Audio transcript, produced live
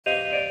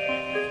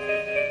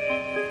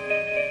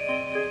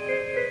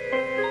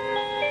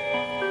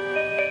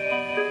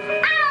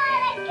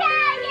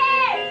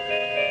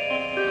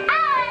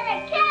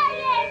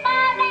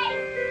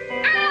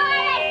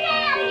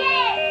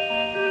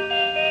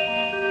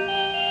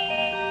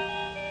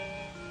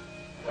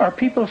Are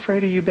people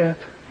afraid of you, Beth?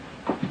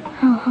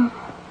 Uh-huh.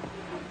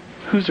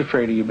 Who's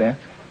afraid of you, Beth?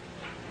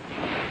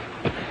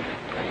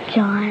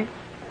 John.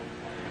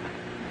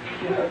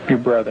 Your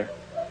brother.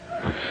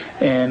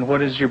 And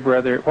what is your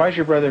brother... Why is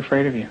your brother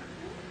afraid of you?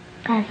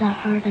 Because I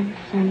hurt him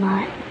so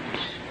much.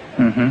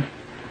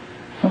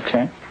 Mm-hmm.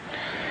 Okay.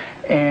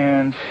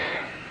 And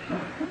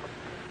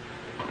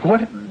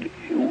what...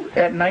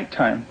 At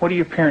nighttime, what do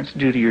your parents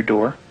do to your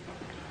door?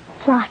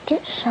 Lock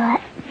it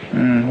shut.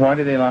 Why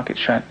do they lock it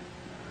shut?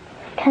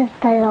 Because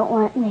they don't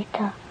want me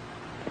to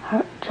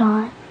hurt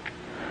John.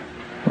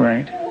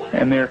 Right.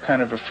 And they're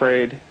kind of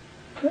afraid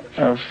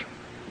of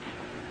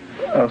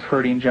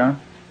hurting John?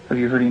 Of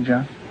you hurting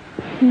John?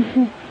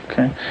 Mm-hmm.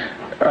 Okay.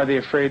 Are they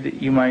afraid that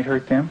you might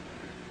hurt them?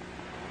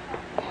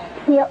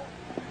 Yep.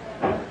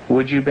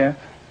 Would you, Beth?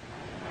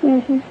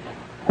 Mm-hmm.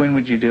 When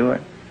would you do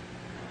it?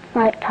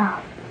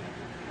 Nighttime.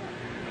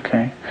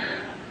 Okay.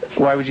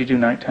 Why would you do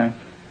nighttime?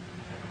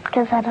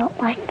 Because I don't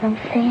like them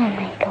seeing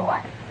me do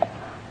it.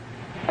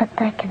 But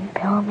they can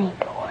feel me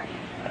do it.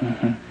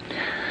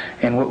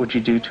 Mm-hmm. And what would you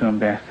do to them,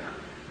 Beth?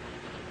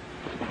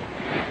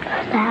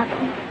 Stab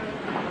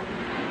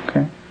them.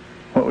 Okay.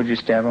 What would you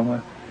stab them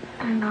with?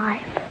 A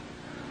knife.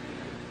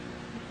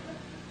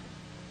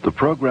 The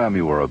program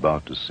you are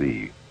about to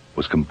see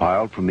was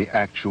compiled from the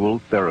actual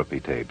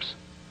therapy tapes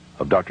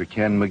of Dr.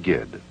 Ken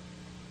McGidd,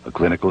 a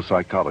clinical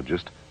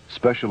psychologist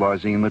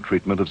specializing in the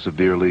treatment of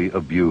severely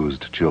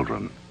abused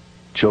children.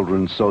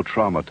 Children so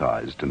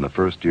traumatized in the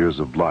first years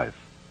of life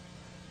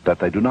that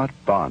they do not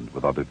bond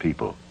with other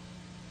people.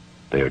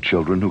 They are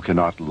children who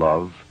cannot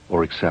love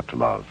or accept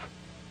love.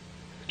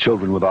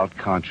 Children without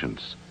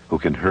conscience who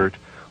can hurt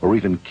or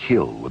even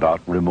kill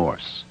without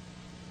remorse.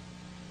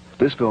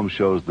 This film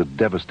shows the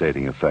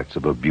devastating effects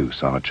of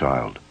abuse on a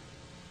child.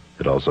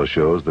 It also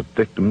shows that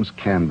victims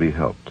can be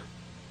helped.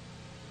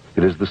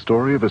 It is the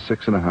story of a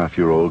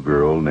 6.5-year-old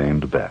girl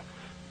named Beth.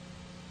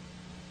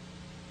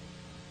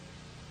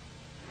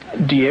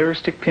 Do you ever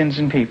stick pins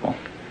in people?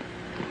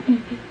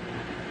 Mm-hmm.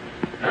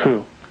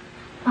 Who?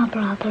 My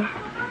brother.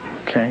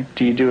 Okay.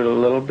 Do you do it a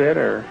little bit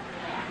or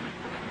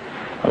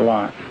a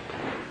lot?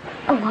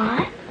 A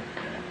lot.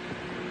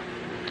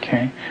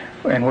 Okay.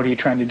 And what are you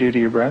trying to do to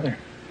your brother?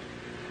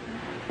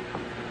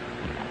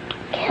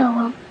 Kill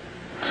him.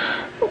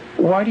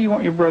 Why do you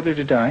want your brother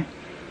to die?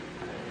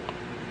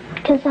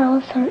 Because I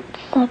was hurt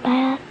so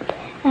bad,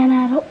 and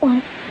I don't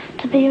want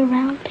to be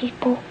around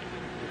people.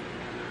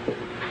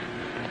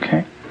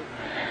 Okay.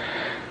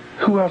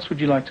 Who else would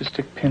you like to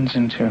stick pins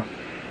into?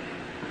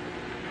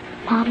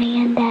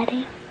 Mommy and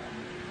Daddy.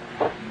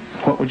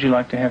 What would you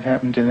like to have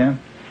happen to them?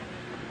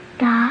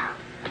 Die.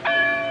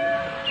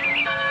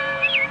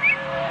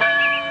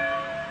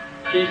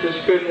 Jesus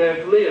could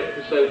have lived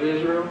to save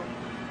Israel,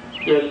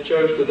 yet he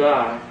chose to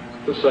die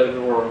to save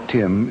the world.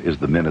 Tim is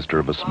the minister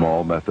of a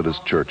small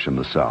Methodist church in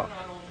the South.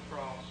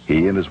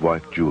 He and his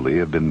wife Julie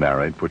have been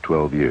married for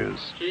 12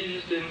 years.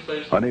 Jesus didn't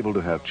say Unable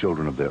to have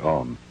children of their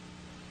own,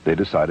 they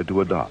decided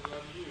to adopt.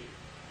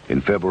 In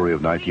February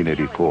of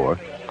 1984,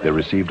 they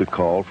received a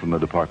call from the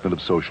Department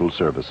of Social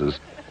Services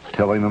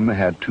telling them they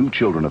had 2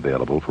 children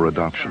available for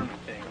adoption.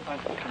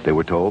 They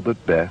were told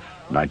that Beth,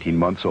 19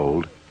 months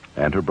old,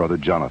 and her brother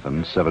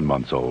Jonathan, 7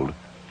 months old,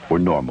 were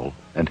normal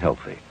and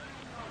healthy.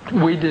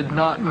 We did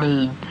not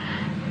need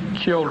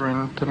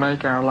children to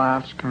make our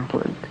lives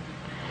complete.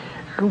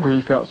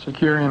 We felt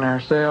secure in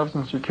ourselves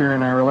and secure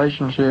in our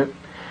relationship,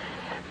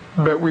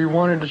 but we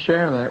wanted to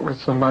share that with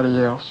somebody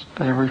else.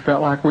 And we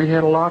felt like we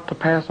had a lot to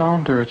pass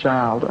on to a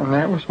child, and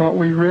that was what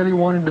we really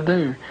wanted to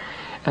do.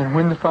 And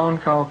when the phone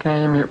call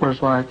came, it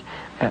was like,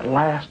 at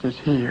last it's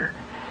here.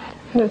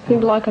 It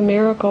seemed like a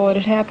miracle. It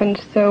had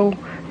happened so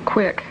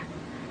quick.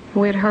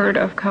 We'd heard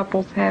of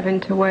couples having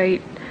to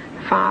wait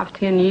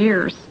 5-10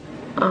 years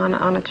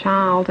on a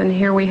child, and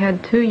here we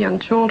had 2 young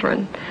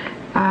children.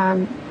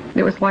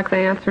 It was like the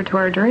answer to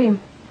our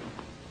dream.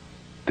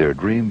 Their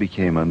dream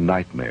became a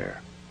nightmare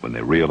when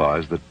they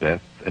realized that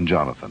Beth and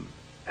Jonathan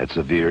had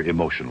severe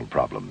emotional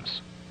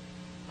problems.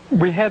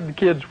 We had the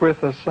kids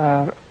with us,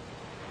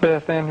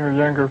 Beth and her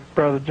younger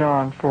brother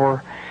John,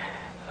 for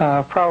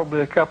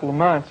probably a couple of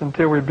months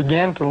until we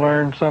began to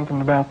learn something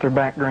about their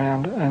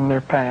background and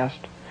their past.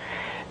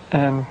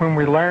 And when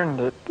we learned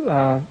it,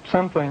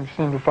 some things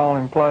seemed to fall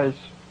in place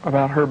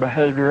about her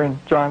behavior and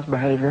John's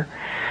behavior.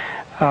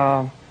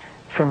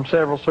 From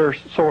several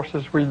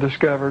sources, we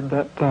discovered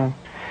that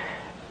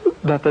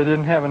they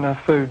didn't have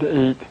enough food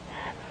to eat.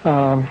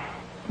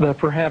 That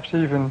perhaps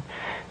even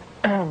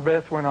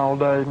Beth went all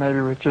day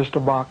maybe with just a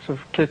box of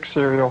Kick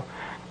cereal.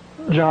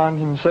 John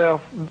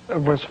himself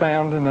was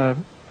found in a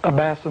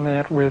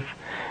bassinet with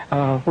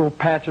little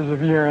patches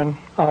of urine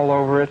all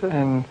over it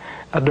and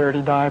a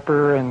dirty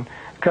diaper and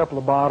a couple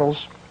of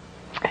bottles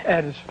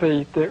at his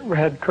feet that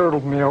had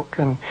curdled milk,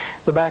 and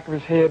the back of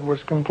his head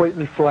was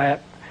completely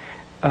flat.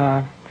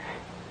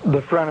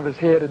 The front of his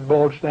head had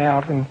bulged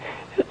out, and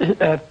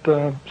at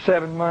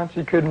 7 months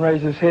he couldn't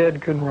raise his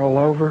head, couldn't roll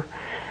over.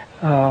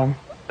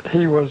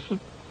 He was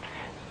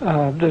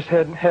just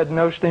had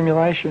no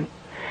stimulation.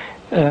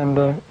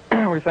 And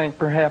we think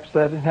perhaps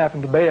that had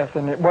happened to Beth,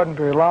 and it wasn't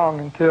very long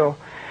until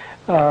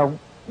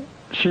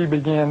she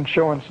began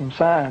showing some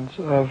signs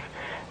of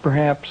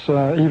perhaps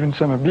even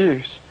some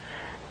abuse.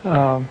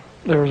 There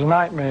was a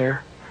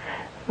nightmare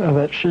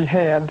that she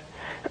had,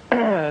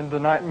 and the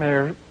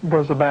nightmare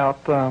was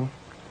about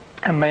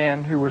a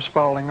man who was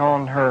falling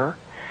on her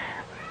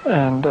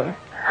and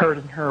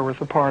hurting her with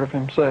a part of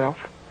himself.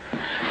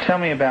 Tell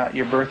me about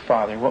your birth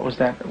father. What was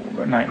that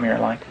nightmare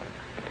like?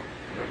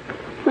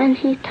 When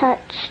he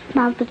touched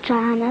my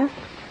vaginas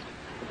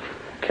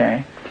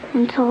Okay.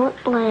 until it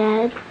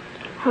bled,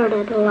 hurt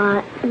it a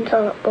lot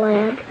until it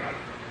bled,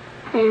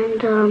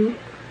 and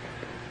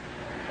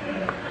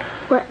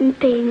wouldn't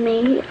feed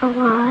me a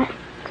lot.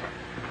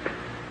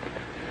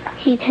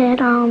 He'd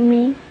hit on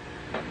me,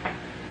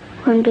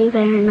 wouldn't be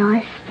very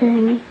nice to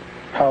me.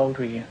 How old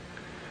were you?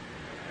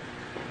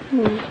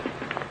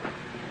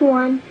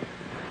 1.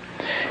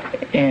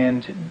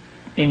 And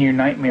in your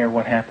nightmare,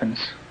 what happens?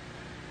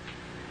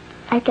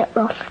 I get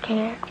real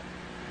scared.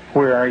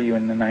 Where are you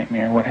in the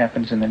nightmare? What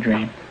happens in the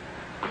dream?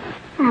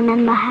 I'm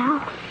in the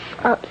house,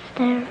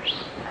 upstairs.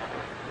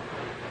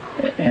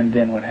 And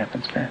then what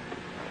happens, Beth?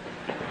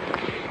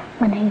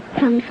 When he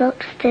comes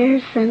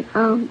upstairs and,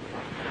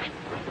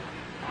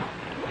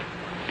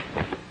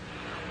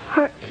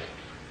 hurts.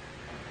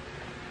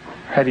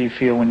 How do you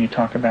feel when you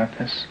talk about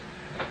this?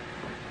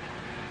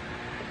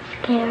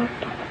 Scared.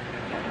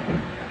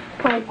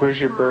 Where's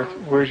your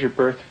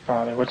birth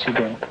father? What's he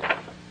doing?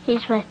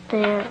 He's right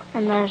there,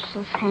 and there's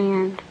his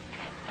hand.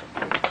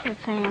 His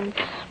hand's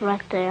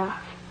right there.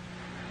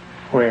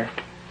 Where?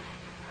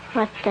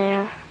 Right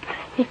there.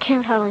 You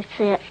can't hardly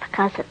see it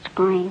because it's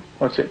green.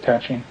 What's it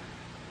touching?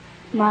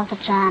 My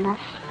vaginas.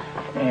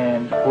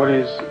 And what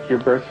is your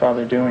birth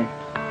father doing?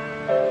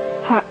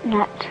 Hurting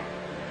it.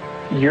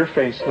 Your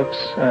face looks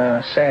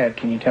sad.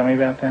 Can you tell me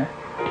about that?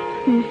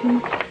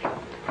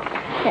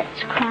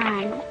 It's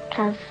crying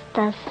because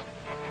there's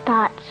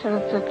dots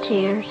of the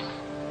tears.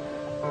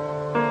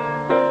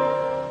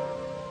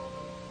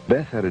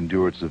 Beth had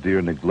endured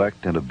severe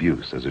neglect and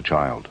abuse as a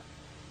child.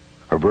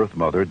 Her birth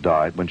mother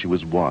died when she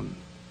was 1.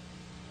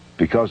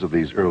 Because of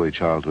these early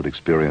childhood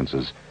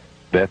experiences,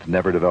 Beth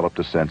never developed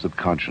a sense of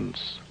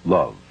conscience,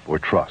 love, or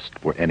trust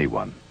for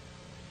anyone.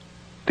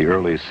 The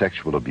early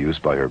sexual abuse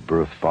by her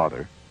birth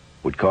father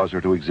would cause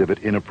her to exhibit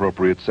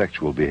inappropriate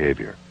sexual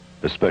behavior,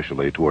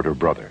 especially toward her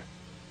brother.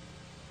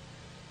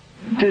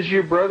 Does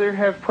your brother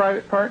have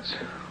private parts?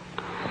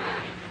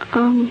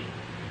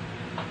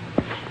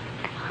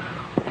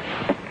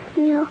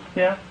 Yeah.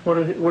 Yeah.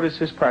 What is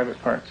his private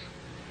parts?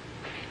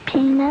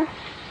 Penis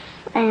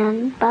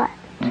and butt.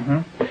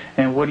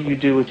 And what do you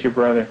do with your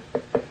brother,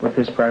 with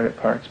his private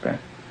parts, Beth?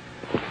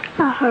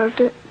 I heard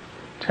it.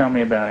 Tell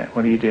me about it.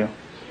 What do you do?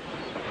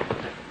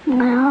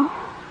 Well,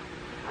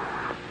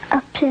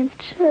 I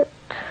pinch it.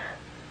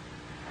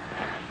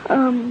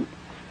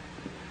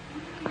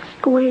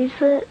 Squeeze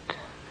it.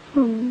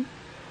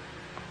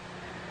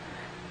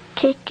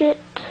 Kick it.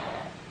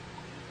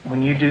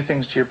 When you do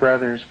things to your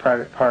brother's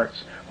private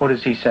parts, what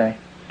does he say?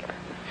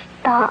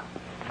 Stop.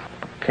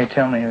 Okay,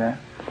 tell me that.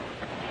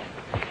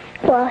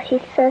 Well, he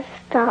says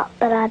stop,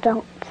 but I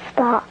don't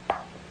stop.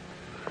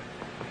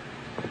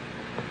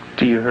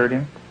 Do you hurt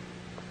him?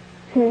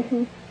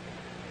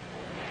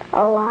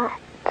 A lot.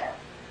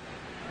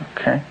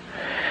 Okay.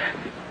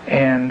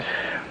 And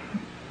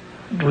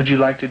would you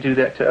like to do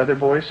that to other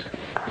boys?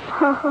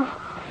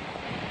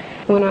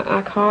 When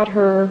I caught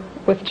her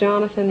with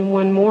Jonathan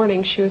one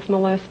morning, she was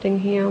molesting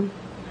him.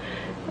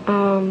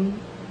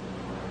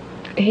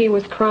 He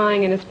was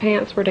crying and his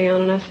pants were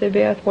down, and I said,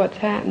 Beth, what's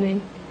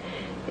happening?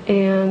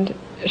 And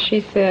she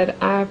said,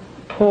 I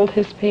pulled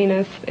his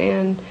penis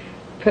and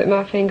put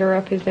my finger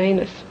up his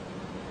anus.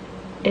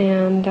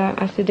 And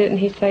I said, didn't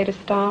he say to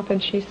stop?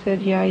 And she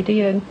said, yeah, he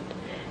did.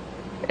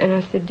 And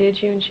I said,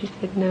 did you? And she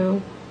said,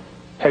 no.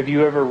 Have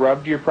you ever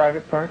rubbed your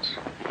private parts?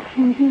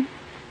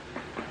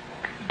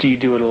 Do you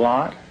do it a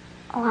lot?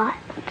 A lot.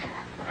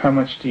 How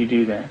much do you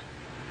do that?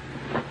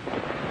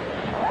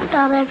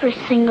 About every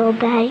single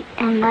day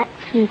in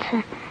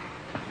Lexington.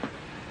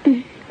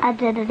 I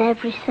did it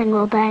every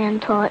single day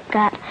until it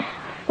got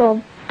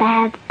real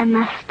bad and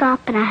messed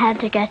up, and I had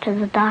to go to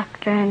the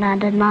doctor, and I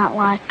did not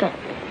like it.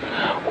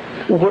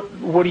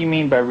 What do you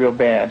mean by real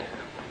bad?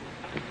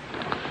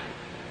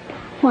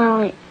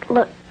 Well, it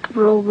looked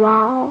real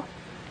raw,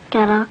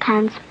 got all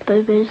kinds of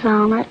boo-boos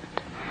on it,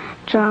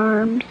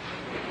 germs,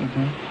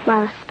 a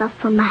lot of stuff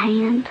from my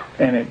hand.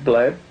 And it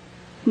bled?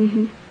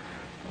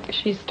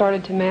 She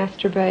started to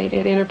masturbate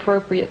at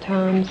inappropriate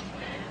times.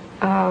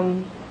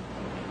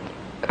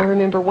 I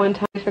remember one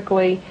time,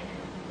 specifically,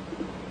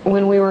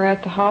 when we were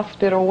at the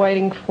hospital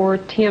waiting for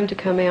Tim to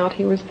come out.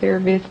 He was there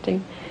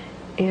visiting.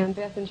 And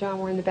Beth and John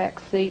were in the back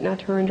seat, and I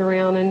turned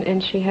around,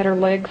 and she had her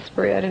legs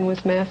spread and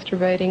was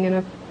masturbating in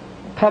a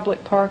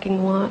public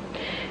parking lot.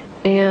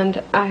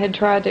 And I had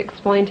tried to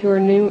explain to her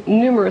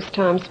numerous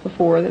times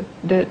before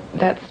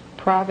that's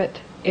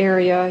private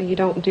area. You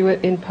don't do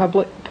it in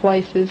public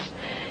places.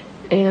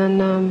 And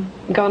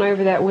gone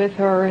over that with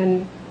her,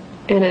 and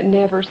and it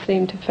never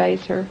seemed to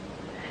faze her.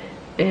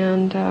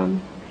 And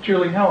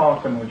Julie, how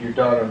often would your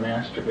daughter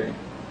masturbate?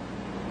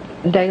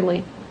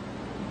 daily,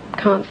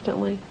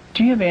 constantly.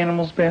 Do you have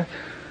animals, Beth?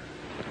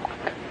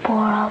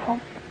 4 of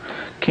them.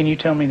 Can you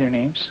tell me their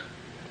names?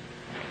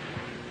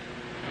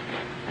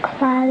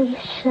 Clyde,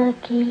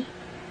 Shuggy,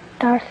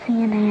 Darcy,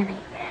 and Annie.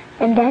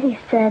 And Daddy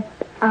said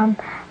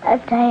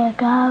a day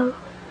ago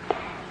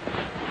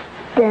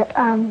that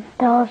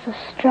there was a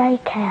stray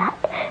cat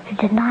who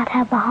did not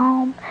have a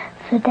home,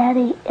 so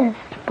Daddy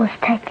was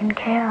taking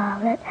care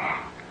of it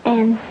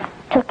and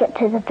took it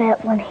to the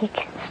vet when he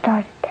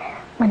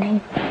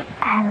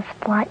had his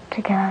flight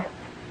to go.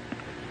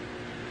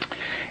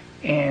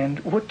 And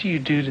what do you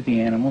do to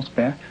the animals,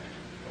 Beth?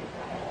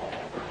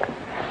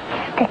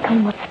 Stick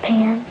them with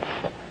pins.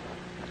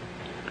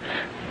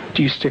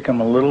 Do you stick them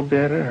a little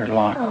bit or a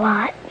lot? A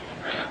lot.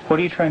 What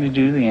are you trying to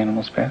do to the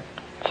animals, Beth?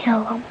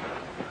 Kill them.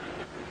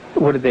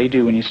 What do they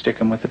do when you stick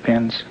them with the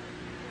pins?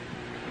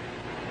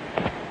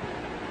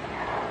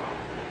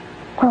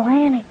 Well,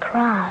 Annie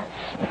cries.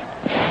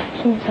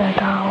 She's a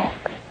dog.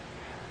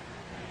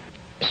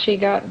 She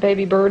got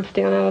baby birds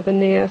down out of the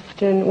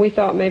nest, and we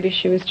thought maybe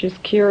she was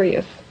just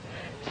curious.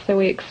 So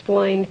we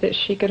explained that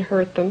she could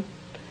hurt them,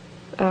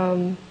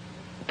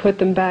 put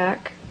them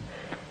back,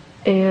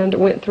 and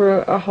went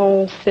through a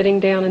whole sitting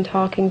down and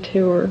talking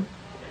to her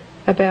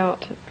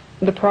about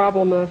the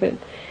problem of it.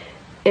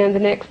 And the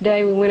next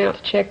day we went out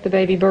to check the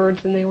baby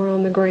birds, and they were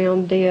on the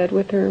ground dead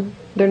with their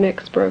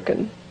necks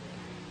broken.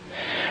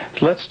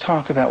 Let's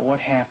talk about what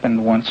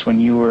happened once when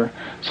you were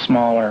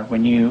smaller,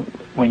 when you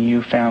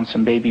found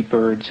some baby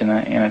birds in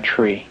a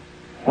tree.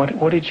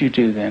 What did you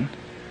do then?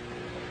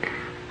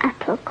 I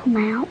took them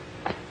out.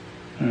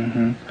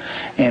 Mm-hmm.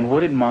 And what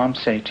did Mom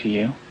say to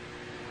you?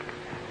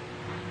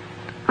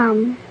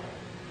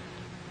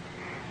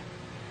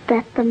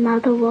 That the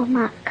mother will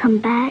not come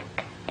back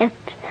if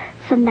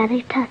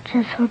somebody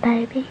touches her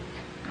baby.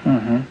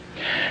 Mm-hmm.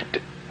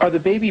 Are the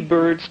baby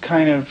birds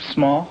kind of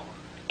small?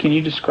 Can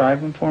you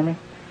describe them for me?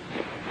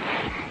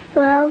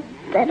 Well,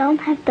 they don't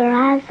have their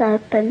eyes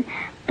open,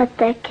 but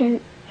they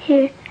can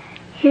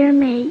hear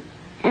me,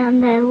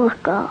 and they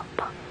look up.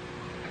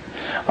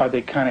 Are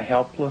they kind of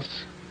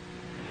helpless?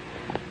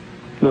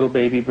 Little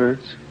baby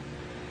birds?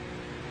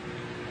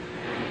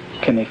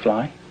 Can they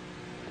fly?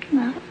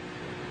 No.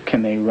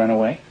 Can they run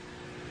away?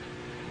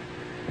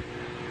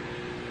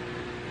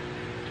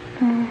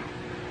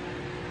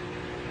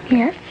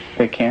 Yes.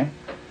 They can?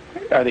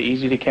 Are they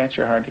easy to catch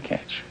or hard to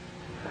catch?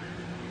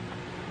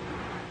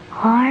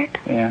 Hard.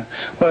 Yeah.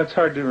 Well, it's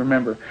hard to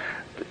remember.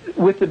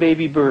 With the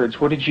baby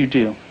birds, what did you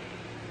do?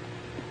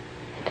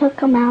 Took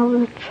them out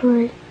of the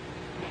tree.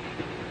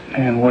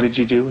 And what did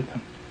you do with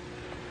them?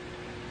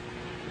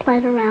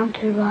 Played around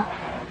too rough.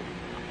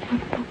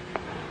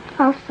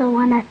 Also,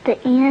 when at the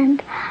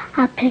end,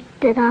 I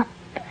picked it up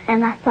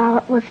and I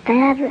thought it was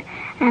Dad,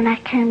 and I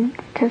came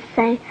to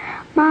say,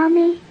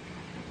 Mommy,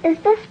 is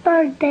this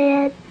bird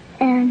dead?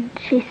 And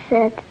she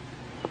said,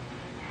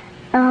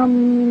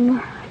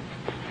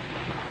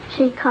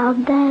 she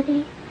called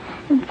Daddy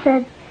and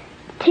said,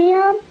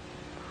 Tim,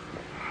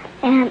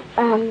 and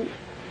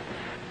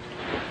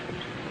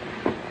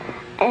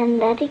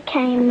Daddy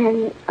came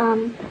and,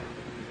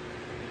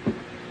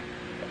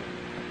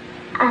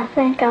 I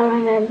think I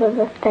remember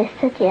that they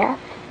said yes.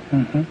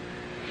 Mm-hmm.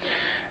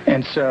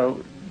 And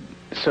so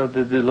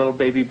did the little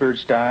baby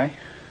birds die?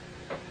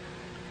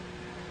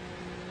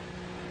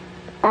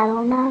 I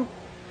don't know.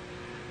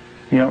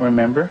 You don't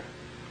remember?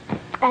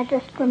 I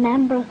just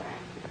remember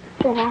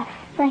that I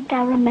think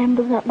I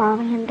remember that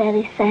Mommy and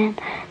Daddy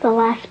said the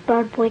last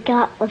bird we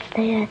got was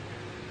dead.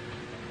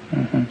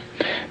 Mm-hmm.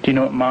 Do you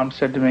know what Mom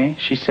said to me?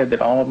 She said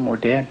that all of them were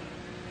dead.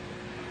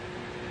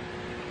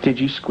 Did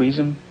you squeeze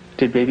them?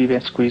 Did Baby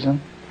Beth squeeze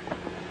them?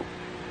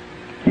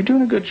 You're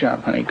doing a good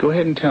job, honey. Go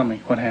ahead and tell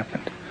me what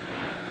happened.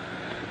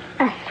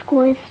 I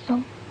squeezed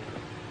them.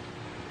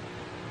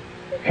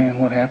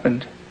 And what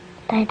happened?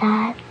 They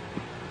died.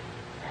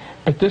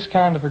 But this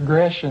kind of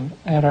aggression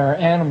at our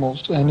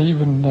animals, and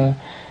even at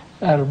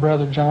our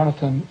brother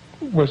Jonathan,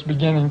 was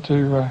beginning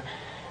to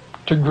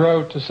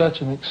grow to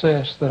such an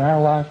excess that our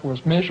life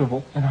was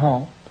miserable at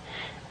home.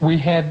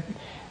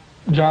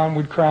 John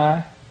would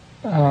cry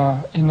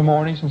in the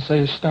mornings and say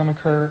his stomach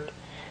hurt.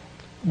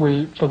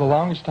 For the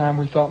longest time,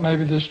 we thought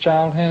maybe this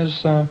child has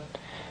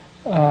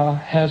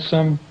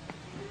some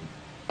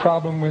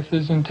problem with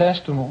his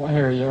intestinal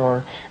area,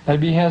 or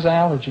maybe he has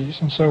allergies,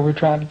 and so we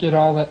tried to get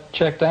all that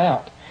checked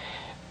out.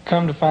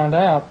 Come to find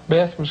out,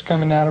 Beth was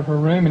coming out of her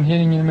room and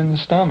hitting him in the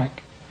stomach.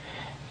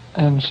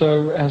 And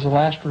so, as a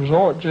last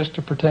resort, just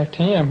to protect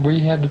him,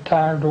 we had to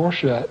tie our door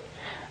shut.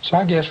 So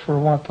I guess for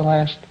the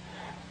last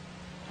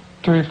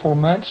 3 or 4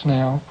 months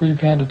now, we've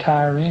had to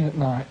tie her in at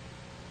night,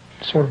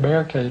 sort of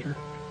barricade her.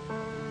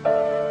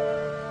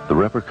 The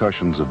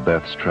repercussions of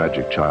Beth's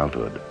tragic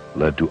childhood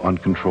led to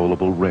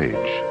uncontrollable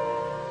rage.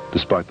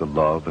 Despite the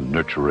love and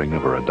nurturing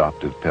of her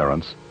adoptive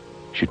parents,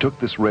 she took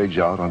this rage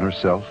out on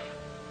herself,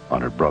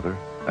 on her brother,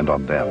 and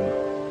on them.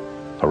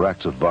 Her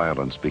acts of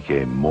violence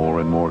became more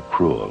and more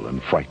cruel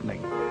and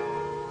frightening.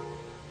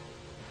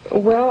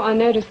 Well, I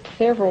noticed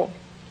several,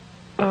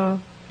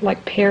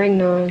 like paring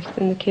knives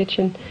in the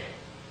kitchen,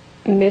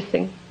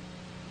 missing.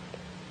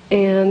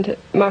 And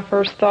my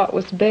first thought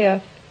was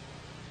Beth.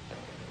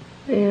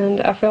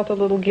 And I felt a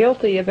little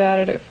guilty about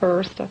it at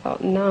first. I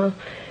thought, nah.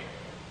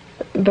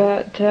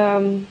 But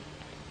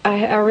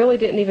I really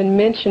didn't even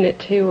mention it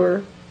to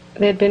her.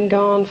 They'd been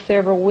gone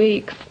several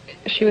weeks.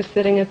 She was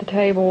sitting at the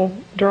table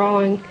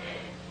drawing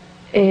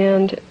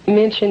and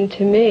mentioned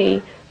to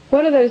me,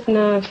 "What do those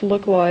knives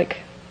look like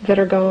that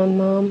are gone,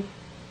 Mom?"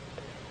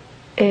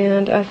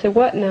 And I said,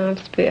 "What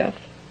knives, Beth?"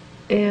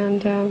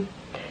 And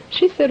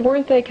she said,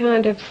 "Weren't they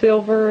kind of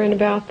silver and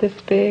about this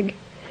big?"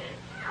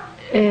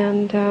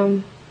 And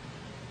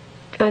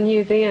I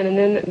knew then, and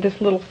then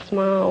this little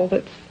smile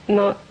that's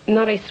not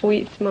a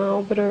sweet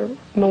smile, but a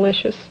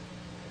malicious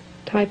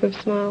type of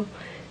smile.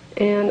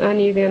 And I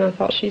knew then, I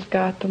thought, she's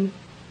got them.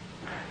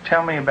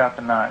 Tell me about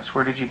the knives.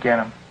 Where did you get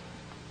them?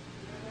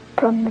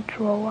 From the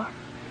drawer.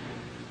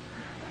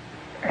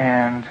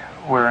 And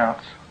where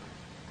else?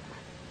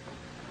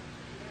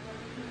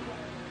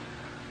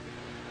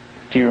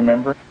 Do you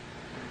remember?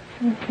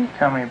 Mm-hmm.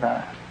 Tell me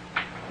about it.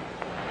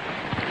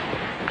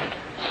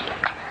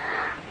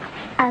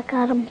 I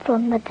got them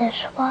from the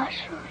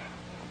dishwasher.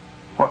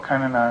 What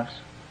kind of knives?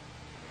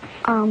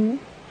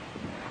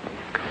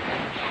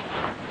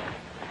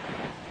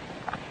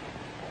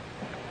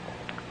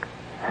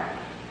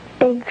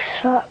 Big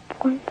sharp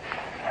ones.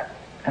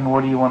 And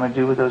what do you want to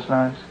do with those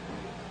knives?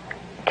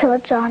 Kill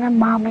John and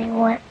Mommy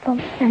with them,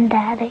 and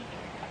Daddy.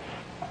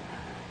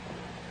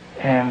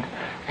 And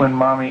when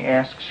Mommy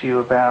asks you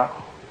about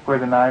where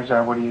the knives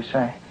are, what do you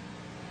say?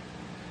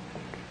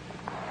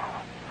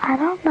 I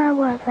don't know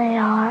where they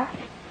are.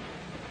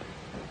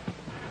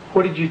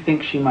 What did you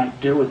think she might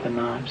do with the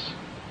knives?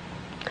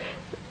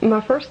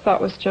 My first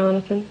thought was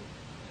Jonathan.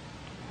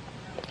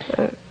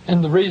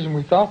 And the reason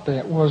we thought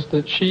that was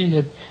that she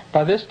had,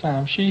 by this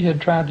time, she had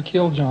tried to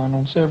kill John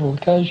on several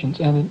occasions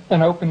and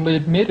openly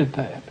admitted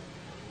that.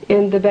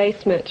 In the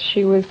basement,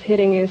 she was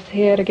hitting his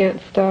head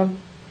against a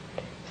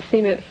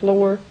cement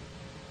floor.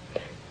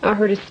 I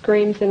heard his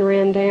screams and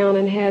ran down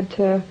and had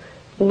to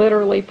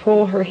literally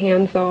pull her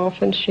hands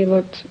off, and she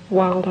looked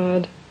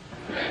wild-eyed.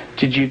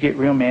 Did you get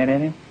real mad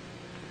at him?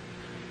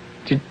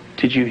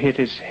 Did you hit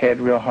his head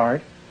real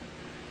hard?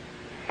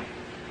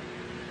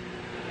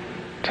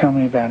 Tell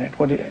me about it.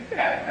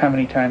 How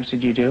many times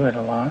did you do it?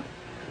 A lot?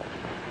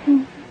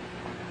 Mm-hmm.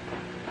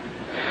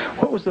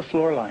 What was the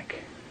floor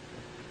like?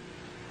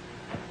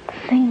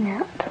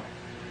 Cement.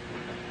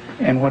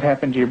 And what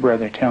happened to your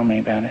brother? Tell me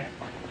about it.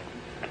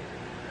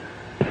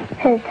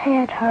 His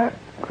head hurt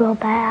real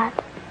bad,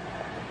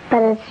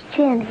 but his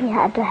chin, he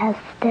had to have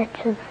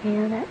stitches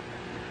in it.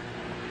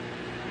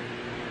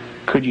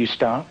 Could you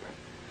stop?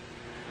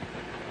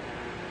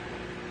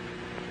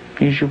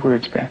 Use your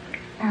words, Beth.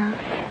 No.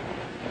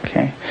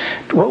 Okay.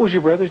 What was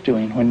your brother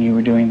doing when you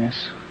were doing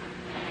this?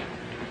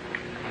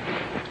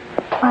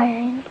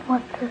 Playing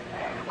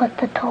with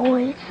the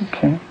toys.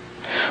 Okay.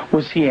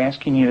 Was he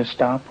asking you to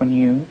stop when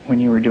you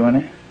were doing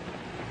it?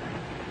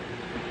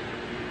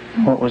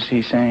 What was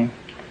he saying?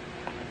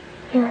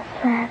 He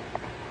said,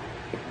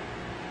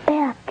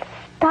 "Beth,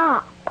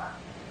 stop."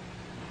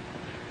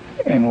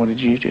 And what did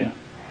you do?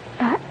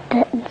 I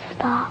didn't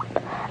stop.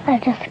 I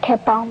just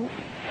kept on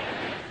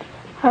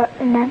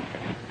hurting him.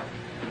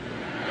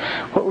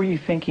 What were you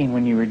thinking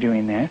when you were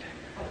doing that?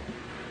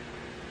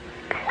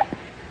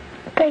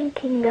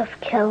 Thinking of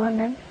killing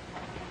him.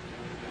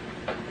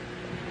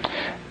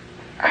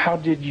 How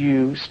did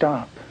you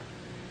stop?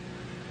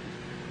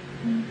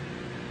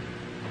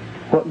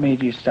 What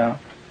made you stop?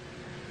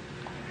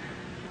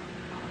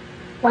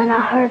 When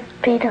I heard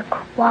Peter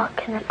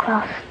walking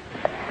across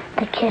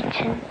the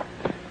kitchen.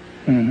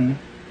 Mm-hmm.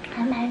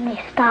 It made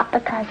me stop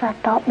because I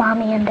thought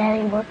Mommy and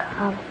Daddy were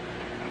coming.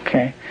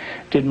 Okay.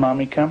 Did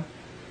Mommy come?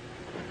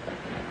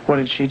 What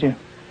did she do?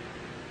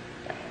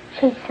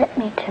 She sent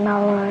me to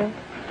my room.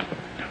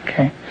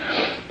 Okay.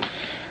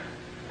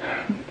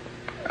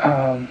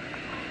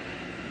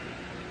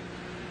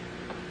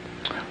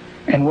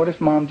 And what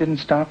if Mom didn't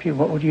stop you?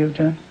 What would you have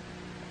done?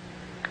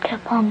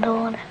 Kept on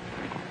doing it.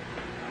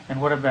 And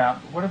what about...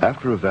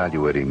 After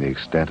evaluating the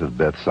extent of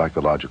Beth's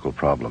psychological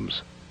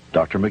problems,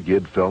 Dr.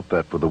 McGid felt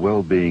that for the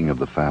well-being of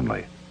the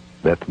family,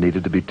 Beth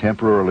needed to be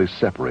temporarily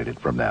separated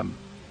from them.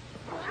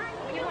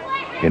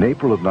 In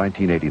April of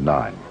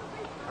 1989,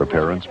 her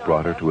parents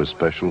brought her to a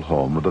special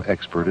home with an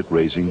expert at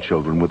raising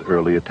children with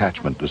early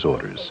attachment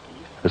disorders,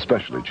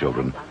 especially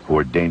children who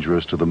are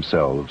dangerous to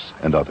themselves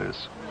and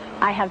others.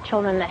 I have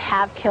children that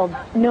have killed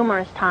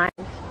numerous times.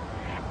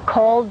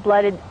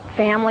 Cold-blooded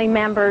family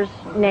members,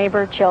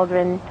 neighbor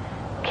children,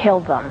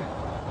 killed them.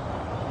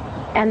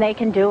 And they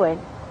can do it.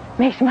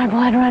 Makes my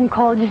blood run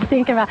cold just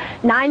thinking about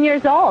 9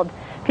 years old.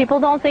 People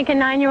don't think a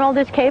 9-year-old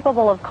is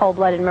capable of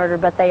cold-blooded murder,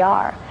 but they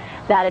are.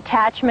 That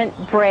attachment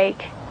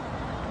break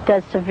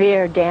does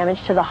severe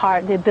damage to the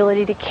heart, the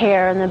ability to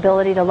care and the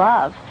ability to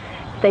love.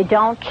 If they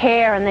don't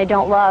care and they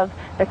don't love,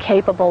 They're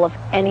capable of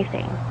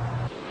anything.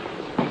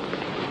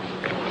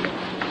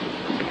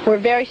 We're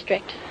very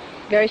strict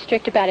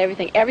about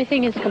everything.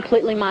 Everything is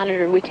completely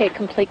monitored. We take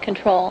complete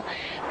control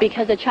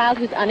because a child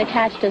who's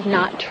unattached does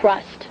not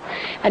trust.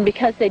 And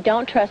because they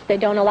don't trust, they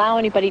don't allow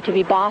anybody to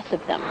be boss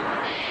of them.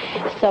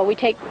 So we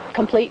take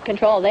complete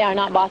control. They are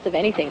not boss of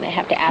anything. They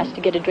have to ask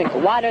to get a drink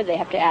of water. They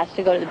have to ask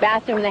to go to the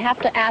bathroom. They have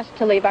to ask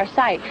to leave our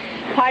sight.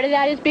 Part of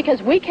that is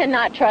because we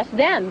cannot trust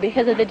them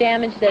because of the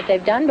damage that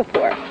they've done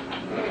before.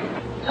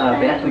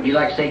 Beth, would you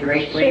like to say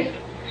grace, please?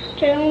 Sure.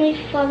 Dear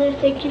Heavenly Father,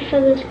 thank you for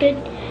this good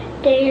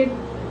day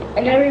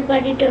and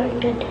everybody doing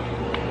good.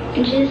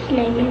 In Jesus'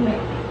 name, amen.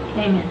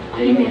 Amen.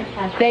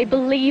 Amen. They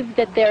believe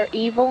that they're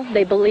evil.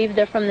 They believe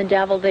they're from the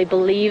devil. They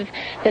believe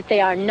that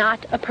they are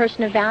not a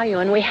person of value.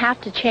 And we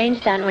have to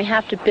change that, and we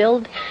have to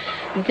build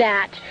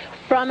that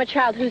from a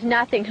child who's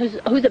nothing,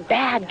 who's a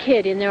bad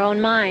kid in their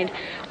own mind,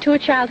 to a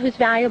child who's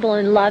valuable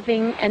and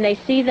loving, and they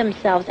see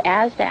themselves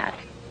as that.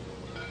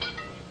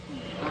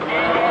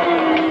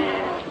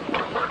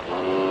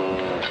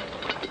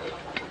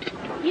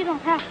 You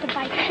don't have to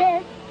bite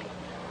this.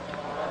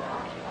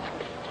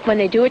 When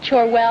they do a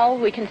chore well,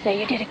 we can say,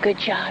 you did a good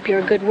job,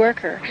 you're a good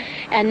worker.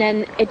 And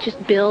then it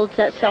just builds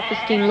that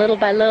self-esteem little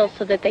by little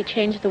so that they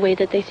change the way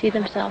that they see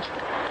themselves.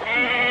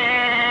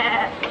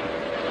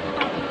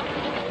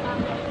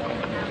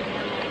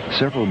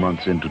 Several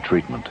months into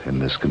treatment in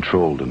this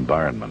controlled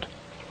environment,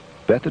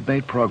 Beth had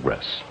made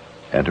progress,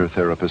 and her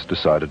therapist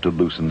decided to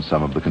loosen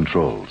some of the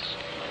controls.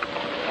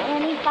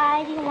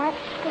 Anybody wants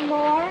some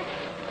more?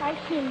 I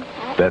can.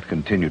 Beth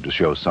continued to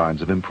show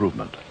signs of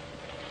improvement.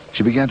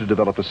 She began to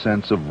develop a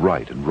sense of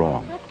right and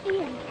wrong.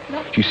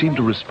 She seemed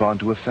to respond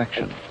to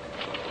affection,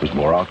 was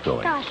more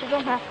outgoing. Gosh, you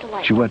don't have to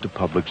like. She went to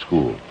public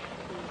school,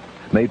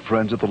 made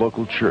friends at the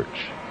local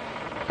church,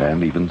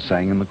 and even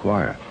sang in the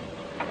choir.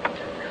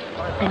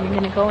 And you're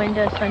going to go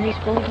into Sunday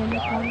school again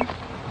this morning?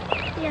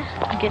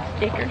 Yeah. And get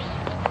stickers.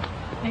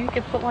 Maybe you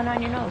could put one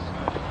on your nose.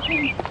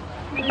 Through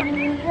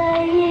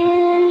the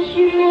years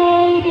you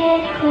made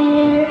it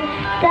clear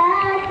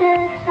that the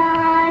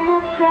time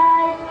of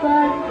Christ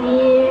was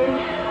near,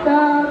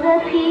 though the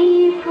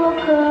people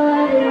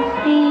couldn't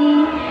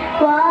see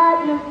what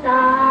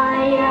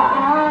Messiah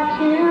ought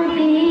to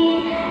be.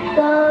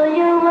 Though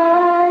your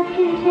word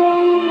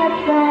contained a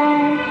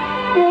plan,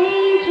 they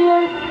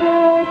just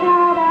could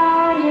not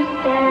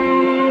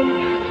understand.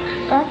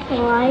 That's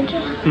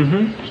Elijah?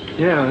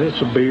 Mm-hmm. Yeah,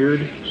 it's a beard.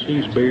 See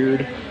his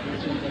beard.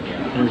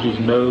 There's his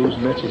nose,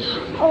 and that's his...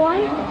 Oh,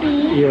 I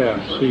see. Yeah,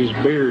 see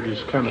his beard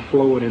is kind of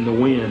flowing in the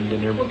wind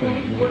and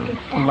everything.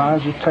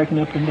 Elijah taken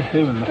up into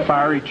heaven, the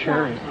fiery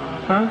chariot.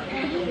 Huh?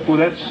 Well,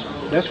 that's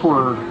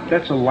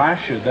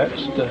Elisha.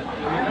 That's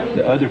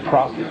the other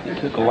prophet that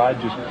took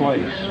Elijah's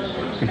place.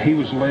 And he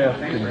was left,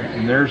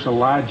 and there's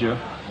Elijah,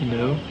 you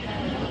know.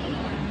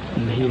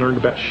 And he learned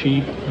about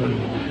sheep,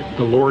 and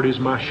the Lord is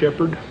my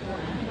shepherd.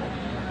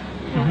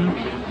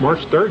 Mm-hmm.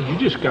 March 3rd, you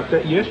just got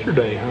that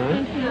yesterday,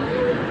 huh?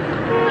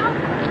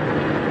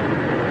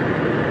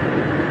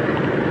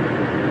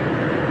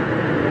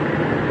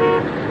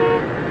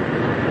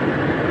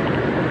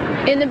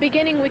 In the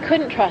beginning, we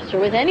couldn't trust her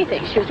with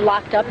anything. She was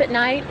locked up at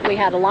night. We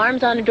had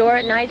alarms on the door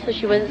at night so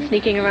she wasn't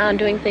sneaking around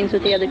doing things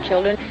with the other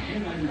children.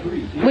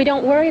 We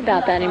don't worry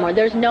about that anymore.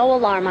 There's no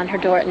alarm on her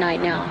door at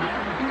night now.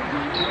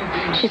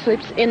 She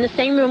sleeps in the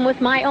same room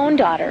with my own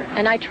daughter,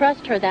 and I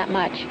trust her that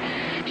much.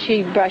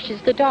 She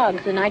brushes the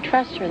dogs, and I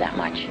trust her that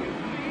much.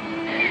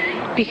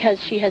 Because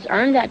she has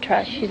earned that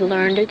trust. She's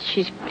learned it.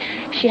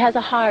 She has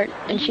a heart,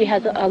 and she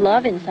has a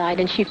love inside,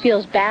 and she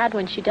feels bad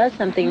when she does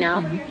something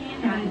now.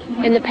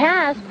 In the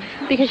past,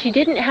 because she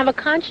didn't have a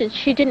conscience,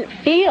 she didn't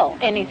feel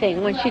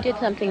anything when she did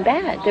something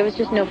bad. There was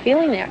just no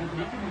feeling there.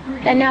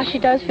 And now she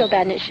does feel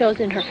bad, and it shows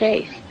in her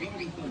face.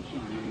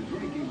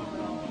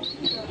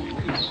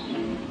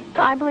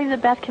 I believe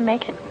that Beth can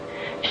make it.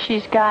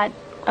 She's got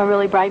a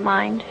really bright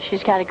mind.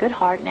 She's got a good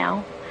heart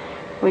now,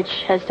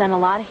 which has done a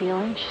lot of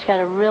healing. She's got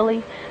a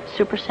really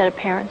super set of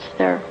parents.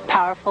 They're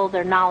powerful,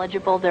 they're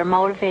knowledgeable, they're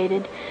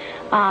motivated.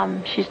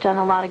 She's done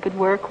a lot of good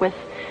work with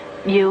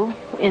you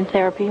in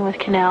therapy, with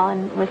Cannell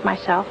and with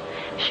myself.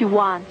 She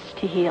wants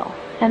to heal,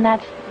 and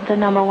that's the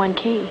 #1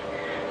 key.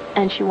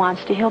 And she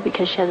wants to heal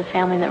because she has a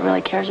family that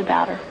really cares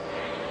about her,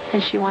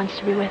 and she wants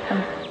to be with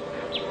them.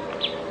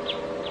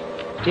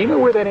 Do you know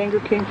where that anger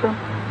came from?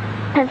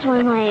 That's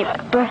when my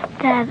birth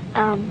dad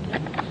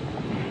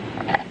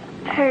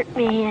hurt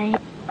me.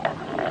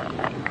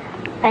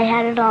 I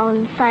had it all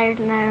inside,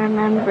 and I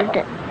remembered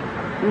it,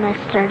 and I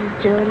started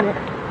doing it.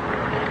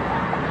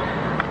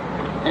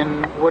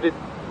 And what did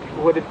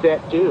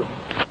that do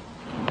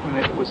when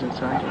it was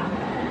inside?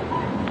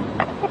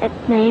 It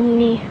made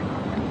me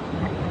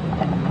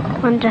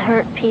want to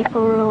hurt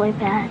people really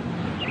bad.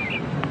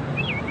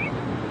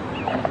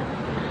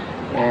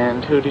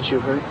 And who did you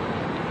hurt?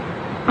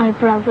 My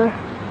brother,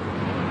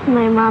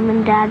 my mom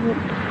and dad,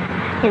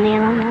 and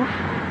animals.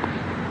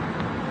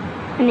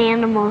 And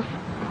animals.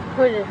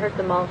 Who did it hurt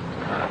the most?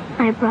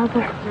 My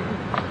brother.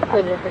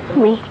 Who did it hurt the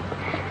Me. most?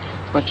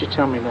 Why don't you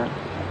tell me that?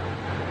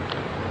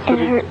 It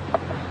hurt.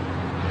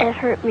 It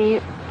hurt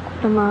me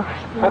the most.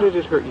 How did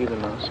it hurt you the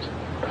most?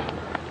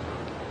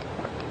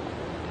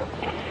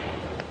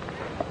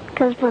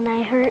 Because when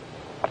I hurt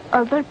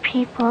other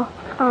people,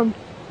 I'm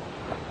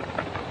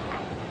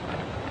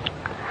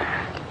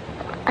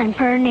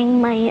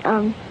hurting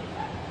my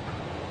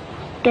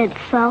good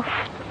self.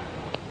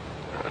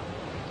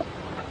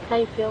 How do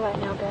you feel right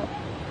now, Beth?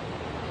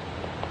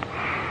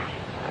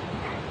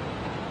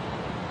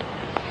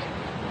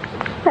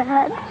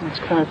 Bad. It's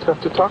kind of tough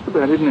to talk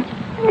about, isn't it?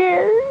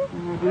 Yeah.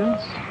 It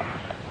is.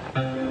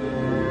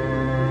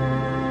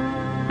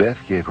 Beth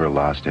gave her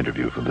last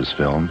interview for this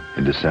film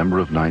in December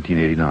of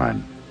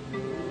 1989.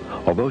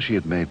 Although she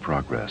had made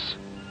progress,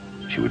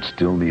 she would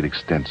still need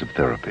extensive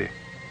therapy.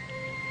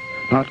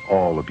 Not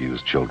all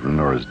abused children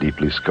are as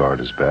deeply scarred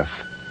as Beth,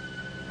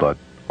 but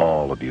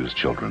all abused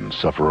children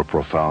suffer a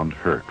profound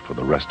hurt for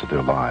the rest of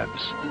their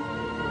lives.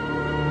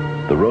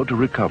 The road to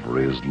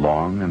recovery is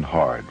long and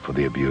hard for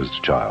the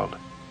abused child.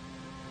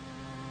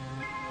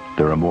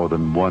 There are more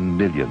than 1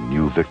 million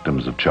new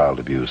victims of child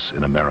abuse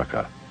in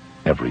America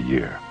every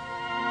year.